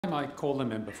I call the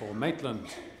member for Maitland.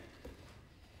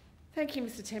 Thank you,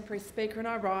 Mr Temporary Speaker, and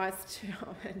I rise to,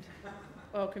 and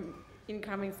welcome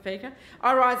incoming Speaker,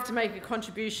 I rise to make a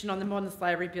contribution on the Modern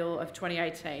Slavery Bill of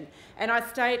 2018, and I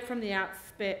state from the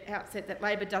outset that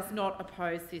Labor does not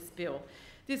oppose this bill.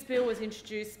 This bill was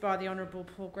introduced by the Honourable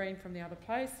Paul Green from the other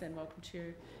place, and welcome to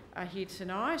you here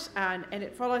tonight, and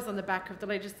it follows on the back of the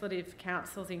Legislative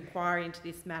Council's inquiry into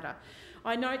this matter.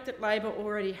 I note that Labor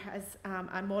already has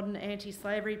a modern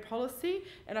anti-slavery policy,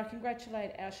 and I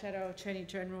congratulate our Shadow Attorney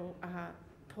General,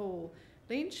 Paul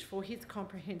Lynch, for his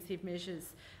comprehensive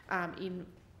measures in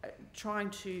trying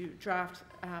to draft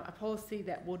a policy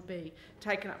that would be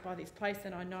taken up by this place,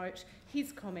 and I note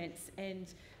his comments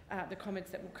and the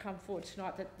comments that will come forward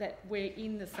tonight that we're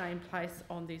in the same place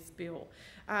on this bill.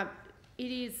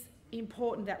 It is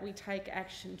important that we take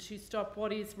action to stop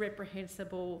what is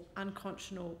reprehensible,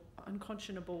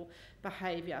 unconscionable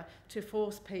behaviour to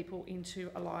force people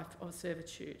into a life of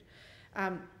servitude.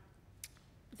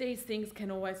 These things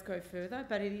can always go further,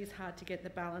 but it is hard to get the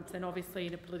balance, and obviously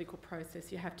in a political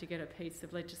process you have to get a piece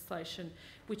of legislation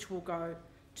which will go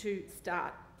to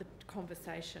start the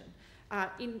conversation.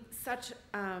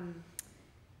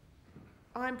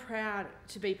 I'm proud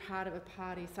to be part of a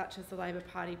party such as the Labor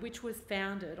Party, which was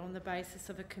founded on the basis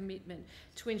of a commitment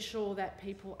to ensure that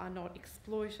people are not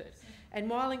exploited. And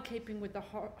while in keeping with the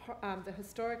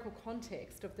historical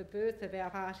context of the birth of our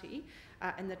party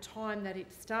and the time that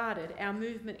it started, our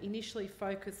movement initially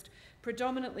focused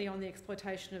predominantly on the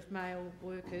exploitation of male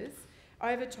workers.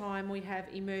 Over time, we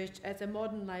have emerged as a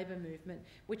modern labour movement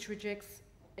which rejects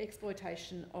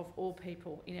exploitation of all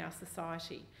people in our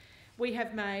society. We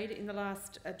have made, in the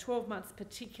last 12 months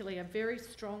particularly, a very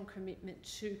strong commitment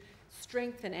to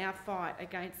strengthen our fight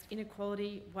against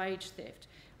inequality, wage theft.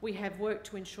 We have worked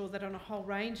to ensure that on a whole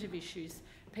range of issues,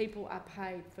 people are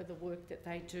paid for the work that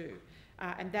they do,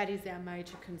 and that is our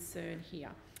major concern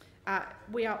here.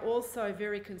 We are also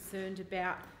very concerned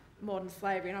about modern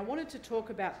slavery, and I wanted to talk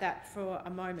about that for a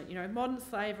moment. You know, modern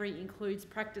slavery includes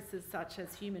practices such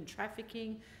as human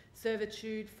trafficking,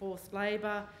 servitude, forced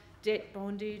labour, debt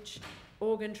bondage,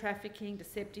 organ trafficking,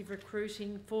 deceptive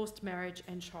recruiting, forced marriage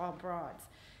and child brides.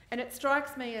 And it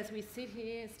strikes me as we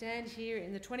stand here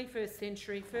in the 21st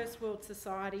century, first world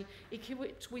society,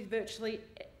 equipped with virtually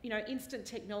instant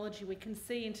technology, we can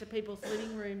see into people's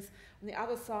living rooms on the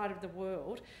other side of the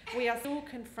world, we are still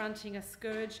confronting a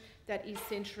scourge that is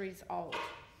centuries old.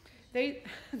 These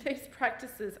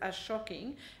practices are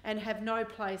shocking and have no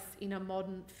place in a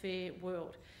modern, fair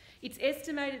world. It's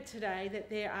estimated today that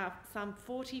there are some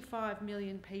 45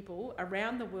 million people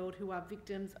around the world who are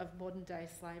victims of modern-day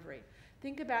slavery.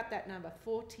 Think about that number,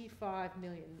 45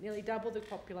 million, nearly double the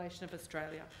population of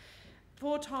Australia.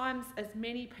 4 times as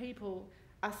many people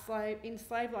are in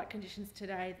slave-like conditions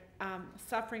today,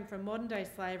 suffering from modern-day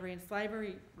slavery and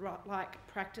slavery-like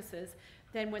practices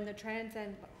than when the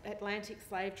transatlantic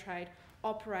slave trade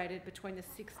operated between the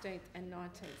 16th and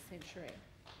 19th century.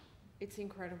 It's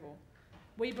incredible.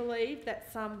 We believe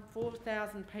that some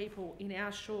 4,000 people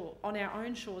on our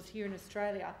own shores here in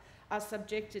Australia are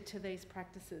subjected to these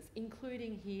practices,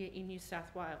 including here in New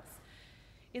South Wales.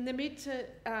 In the mid to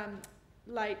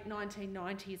late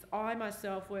 1990s, I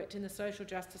myself worked in the Social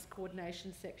Justice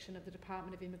Coordination section of the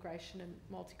Department of Immigration and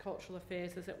Multicultural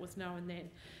Affairs, as it was known then,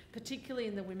 particularly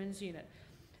in the Women's Unit.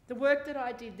 The work that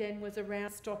I did then was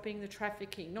around stopping the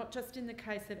trafficking, not just in the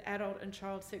case of adult and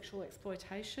child sexual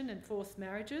exploitation and forced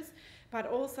marriages, but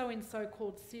also in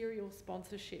so-called serial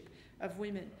sponsorship of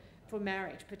women for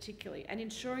marriage particularly, and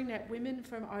ensuring that women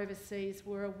from overseas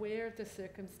were aware of the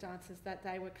circumstances that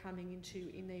they were coming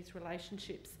into in these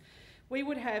relationships. We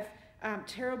would have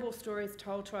terrible stories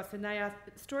told to us, and they are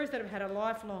stories that have had a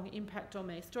lifelong impact on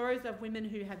me, stories of women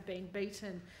who have been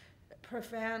beaten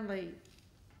profoundly,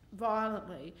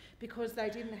 violently, because they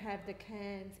didn't have the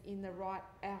cans in the right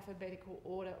alphabetical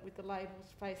order with the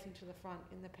labels facing to the front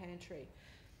in the pantry.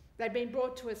 They'd been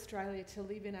brought to Australia to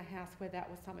live in a house where that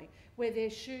was something, where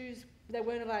they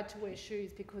weren't allowed to wear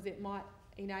shoes because it might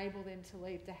enable them to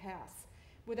leave the house,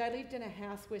 where they lived in a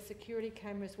house where security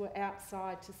cameras were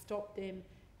outside to stop them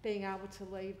being able to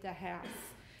leave the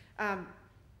house,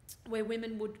 where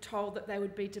women were told that they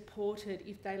would be deported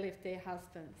if they left their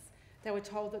husbands. They were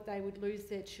told that they would lose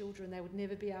their children, they would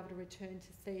never be able to return to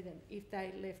see them if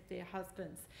they left their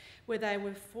husbands, where they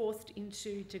were forced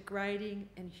into degrading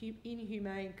and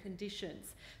inhumane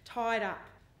conditions, tied up,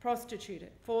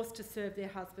 prostituted, forced to serve their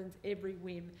husbands every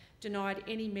whim, denied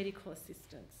any medical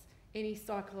assistance, any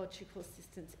psychological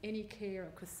assistance, any care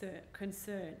or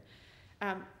concern.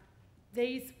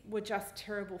 These were just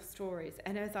terrible stories,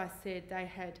 and as I said, they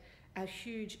had a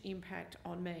huge impact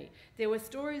on me. There were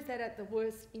stories that at the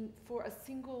worst, for a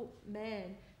single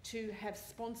man to have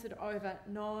sponsored over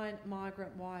 9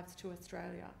 migrant wives to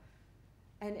Australia.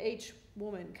 And each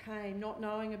woman came not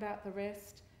knowing about the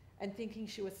rest and thinking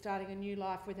she was starting a new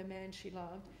life with a man she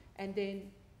loved, and then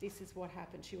this is what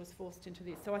happened. She was forced into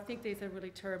this. So I think these are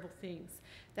really terrible things.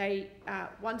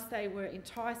 Once they were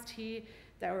enticed here,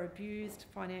 they were abused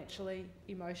financially,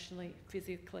 emotionally,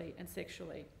 physically and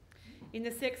sexually. In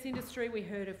the sex industry, we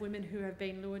heard of women who have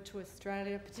been lured to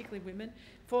Australia, particularly women,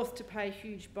 forced to pay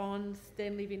huge bonds,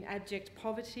 then live in abject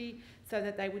poverty so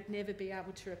that they would never be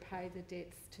able to repay the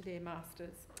debts to their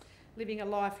masters. Living a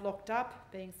life locked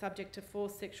up, being subject to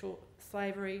forced sexual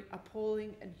slavery,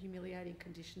 appalling and humiliating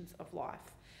conditions of life.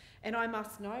 And I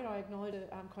must note, I acknowledge the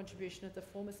contribution of the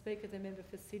former Speaker, the member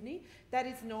for Sydney. That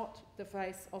is not the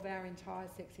face of our entire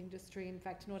sex industry. In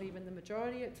fact, not even the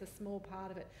majority. It's a small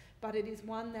part of it. But it is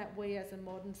one that we as a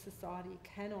modern society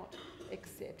cannot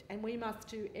accept. And we must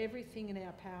do everything in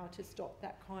our power to stop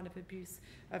that kind of abuse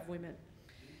of women.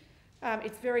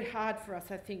 It's very hard for us,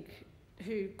 I think,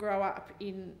 who grow up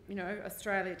in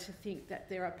Australia to think that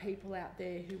there are people out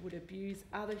there who would abuse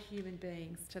other human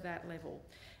beings to that level.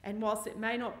 And whilst it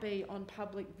may not be on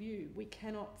public view, we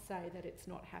cannot say that it's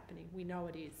not happening. We know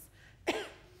it is.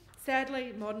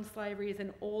 Sadly, modern slavery is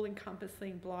an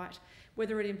all-encompassing blight,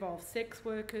 whether it involves sex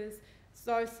workers,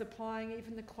 those supplying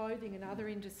even the clothing and other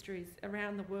industries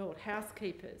around the world,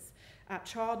 housekeepers,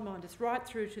 childminders, right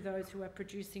through to those who are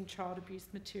producing child abuse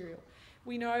material.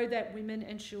 We know that women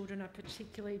and children are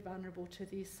particularly vulnerable to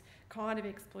this kind of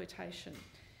exploitation.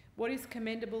 What is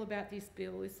commendable about this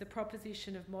bill is the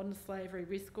proposition of modern slavery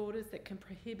risk orders that can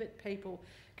prohibit people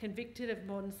convicted of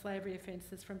modern slavery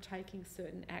offences from taking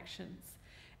certain actions.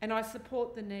 And I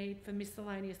support the need for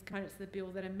miscellaneous components of the bill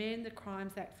that amend the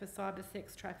Crimes Act for cyber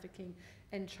sex trafficking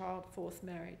and child forced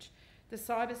marriage. The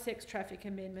cyber sex traffic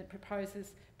amendment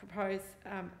proposes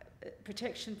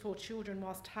protection for children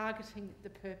whilst targeting the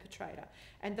perpetrator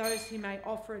and those who may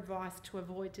offer advice to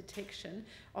avoid detection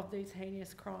of these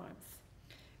heinous crimes.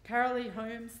 Carolee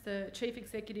Holmes, the Chief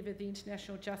Executive of the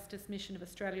International Justice Mission of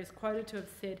Australia, is quoted to have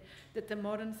said that the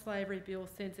modern slavery bill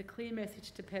sends a clear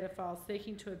message to pedophiles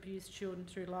seeking to abuse children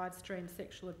through live-stream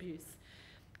sexual abuse.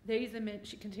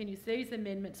 She continues, these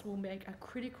amendments will make a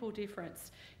critical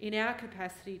difference in our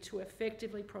capacity to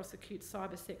effectively prosecute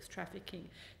cyber sex trafficking.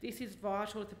 This is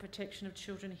vital to the protection of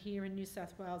children here in New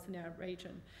South Wales and our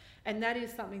region. And that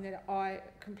is something that I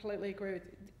completely agree with.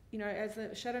 As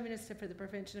a Shadow Minister for the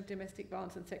Prevention of Domestic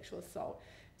Violence and Sexual Assault,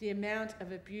 the amount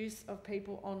of abuse of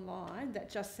people online that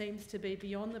just seems to be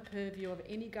beyond the purview of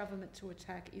any government to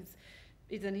attack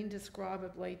is an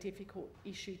indescribably difficult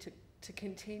issue to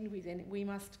contend with, and we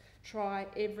must try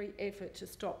every effort to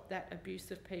stop that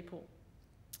abuse of people.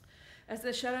 As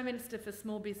the Shadow Minister for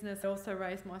Small Business, I also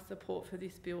raised my support for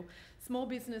this bill. Small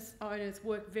business owners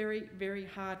work very, very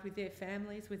hard with their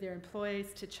families, with their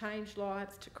employees, to change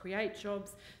lives, to create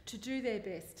jobs, to do their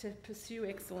best, to pursue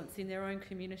excellence in their own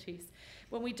communities.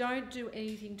 When we don't do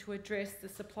anything to address the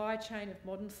supply chain of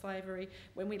modern slavery,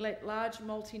 when we let large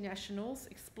multinationals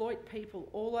exploit people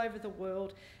all over the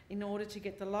world in order to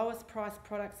get the lowest priced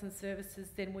products and services,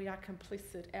 then we are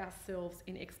complicit ourselves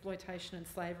in exploitation and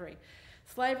slavery.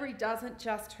 Slavery doesn't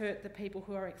just hurt the people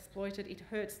who are exploited, it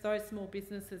hurts those small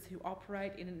businesses who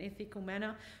operate in an ethical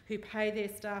manner, who pay their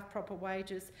staff proper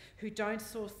wages, who don't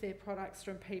source their products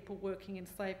from people working in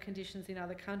slave conditions in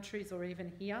other countries or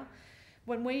even here.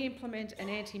 When we implement an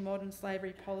anti-modern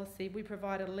slavery policy, we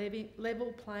provide a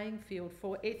level playing field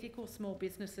for ethical small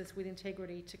businesses with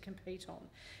integrity to compete on.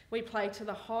 We play to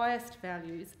the highest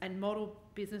values and model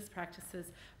business practices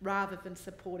rather than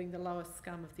supporting the lowest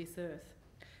scum of this earth.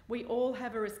 We all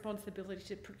have a responsibility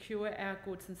to procure our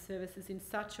goods and services in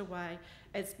such a way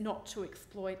as not to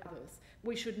exploit others.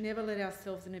 We should never let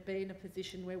ourselves be in a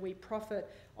position where we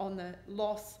profit on the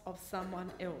loss of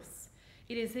someone else.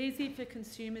 It is easy for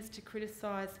consumers to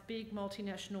criticise big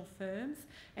multinational firms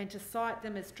and to cite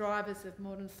them as drivers of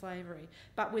modern slavery.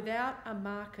 But without a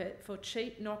market for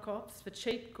cheap knockoffs, for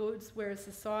cheap goods, where a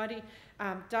society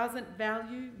doesn't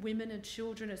value women and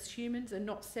children as humans and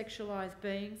not sexualised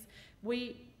beings,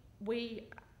 we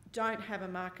don't have a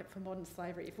market for modern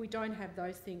slavery if we don't have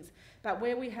those things. But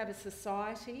where we have a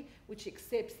society which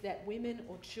accepts that women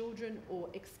or children or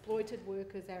exploited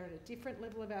workers are at a different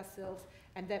level of ourselves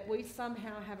and that we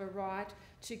somehow have a right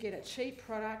to get a cheap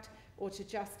product or to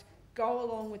just go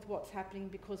along with what's happening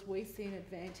because we see an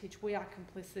advantage, we are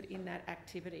complicit in that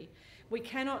activity. We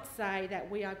cannot say that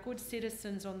we are good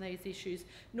citizens on these issues,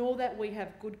 nor that we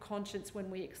have good conscience when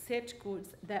we accept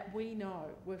goods that we know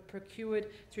were procured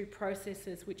through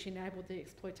processes which enabled the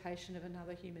exploitation of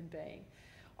another human being.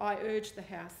 I urge the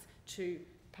House to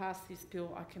pass this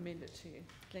bill. I commend it to you.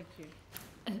 Thank you.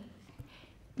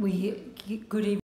 Good evening.